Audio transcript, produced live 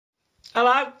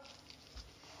Hello.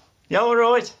 You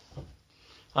alright?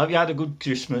 Hope you had a good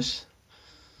Christmas.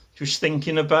 Just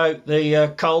thinking about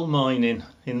the coal mining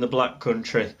in the Black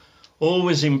Country.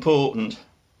 Always important,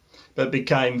 but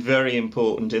became very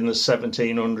important in the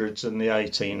 1700s and the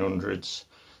 1800s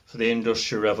for the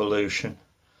Industrial Revolution.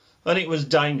 And it was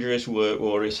dangerous work,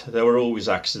 were it? There were always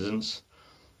accidents.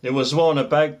 There was one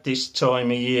about this time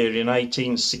of year in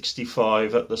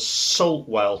 1865 at the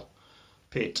Saltwell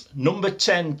pit, number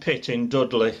 10 pit in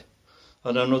Dudley,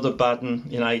 and another bad one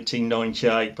in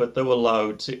 1898, but there were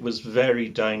loads. It was very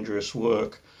dangerous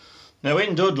work. Now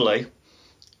in Dudley,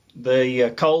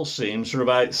 the coal seams were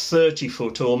about 30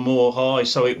 foot or more high,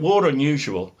 so it was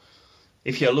unusual.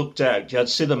 If you looked out, you'd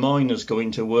see the miners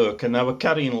going to work, and they were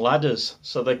carrying ladders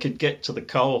so they could get to the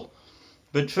coal.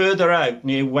 But further out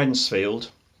near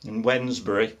Wensfield, in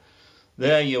Wensbury,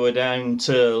 there you were down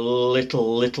to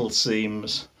little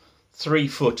seams, 3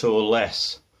 foot or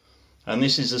less. And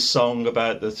this is a song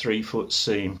about the 3 foot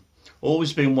seam.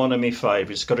 Always been one of my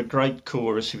favourites. Got a great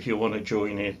chorus if you want to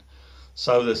join in.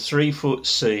 So the 3 foot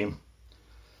seam.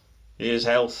 Here's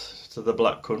health to the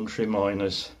Black Country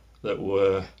miners that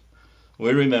were.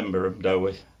 We remember them, don't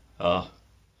we? Ah,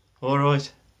 all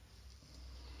right.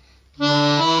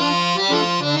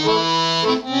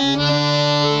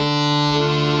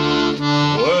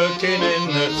 Working in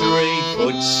the 3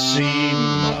 foot seam.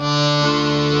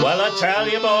 Well, I tell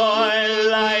you, boy,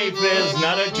 life is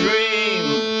not a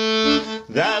dream.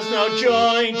 There's no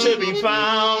joy to be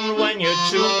found when you're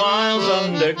 2 miles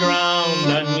underground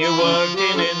and you're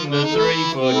working in the 3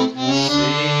 foot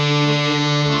seam.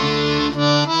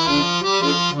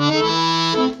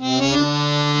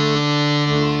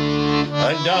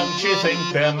 And don't you think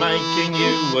they're making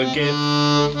you a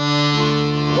gift?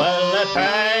 Well, they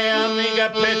pay a meagre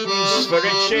pittance for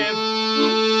a shift.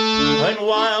 And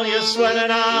while you're sweating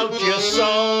out your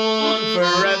soul, and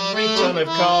for every ton of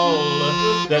coal,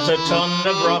 there's a ton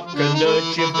of rock and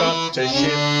dirt you've got to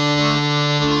shift.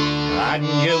 And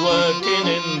you're working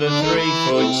in the 3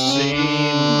 foot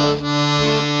seam.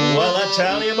 Well, I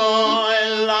tell you,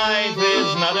 boy, life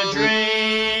is not a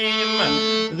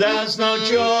dream. There's no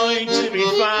joy to be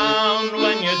found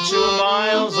when you're 2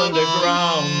 miles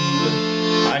underground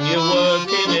and you're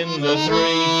working in the 3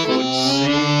 foot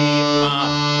seam.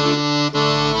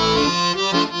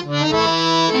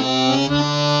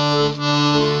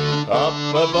 Up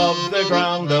above the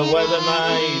ground the weather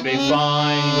may be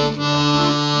fine,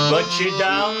 but you're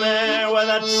down there where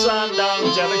that sun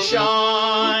don't ever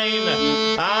shine,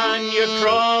 and you're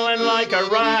crawling like a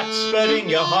rat, but in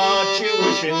your heart you're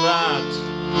wishing that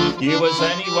you was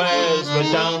anywheres but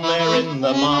down there in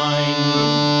the mine.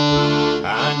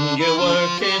 And you're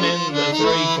working in the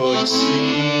 3 foot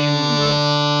seam.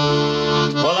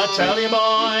 Well, I tell you,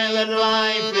 boy, that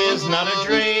life is not a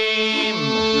dream.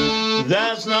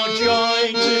 There's no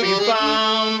joy to be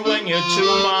found when you're 2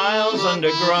 miles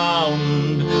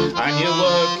underground and you're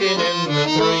working in the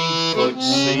 3 foot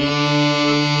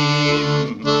seam.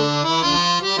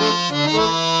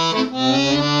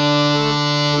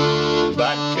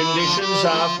 Bad conditions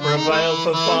have prevailed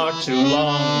for far too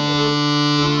long.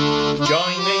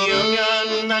 Join the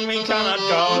union and we cannot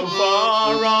go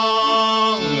far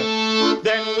wrong.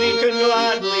 Then we can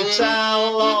gladly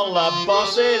tell all the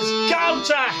bosses, go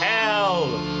to hell.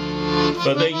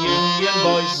 For the union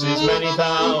voice is many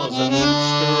thousands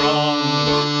strong,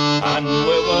 and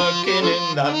we're working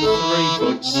in that 3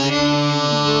 foot seam.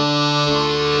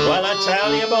 Well, I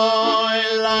tell you, boy,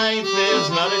 life is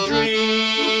not a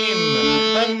dream,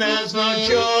 and there's no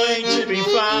joy to be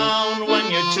found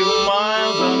when you're 2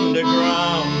 miles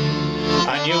underground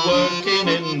and you're working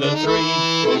in the 3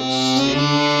 foot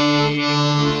seam.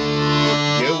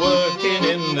 You're working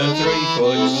in the 3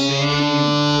 foot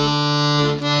seam.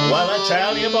 Well, I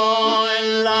tell you, boy,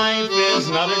 life is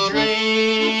not a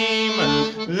dream.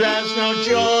 There's no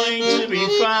joy to be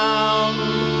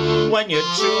found when you're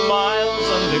 2 miles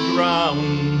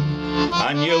underground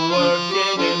and you're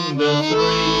working in the 3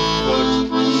 foot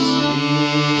seam.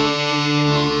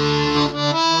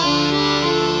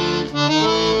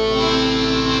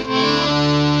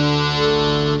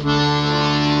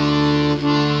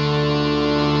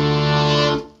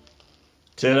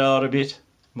 Ta-ra a bit.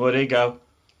 There you go.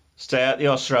 Stay out the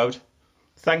Oss Road.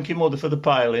 Thank you, Mother, for the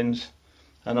pilings.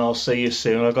 And I'll see you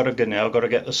soon. I've got to go now. I've got to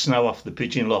get the snow off the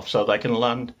pigeon loft so they can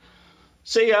land.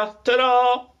 See ya.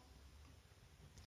 Ta-ra!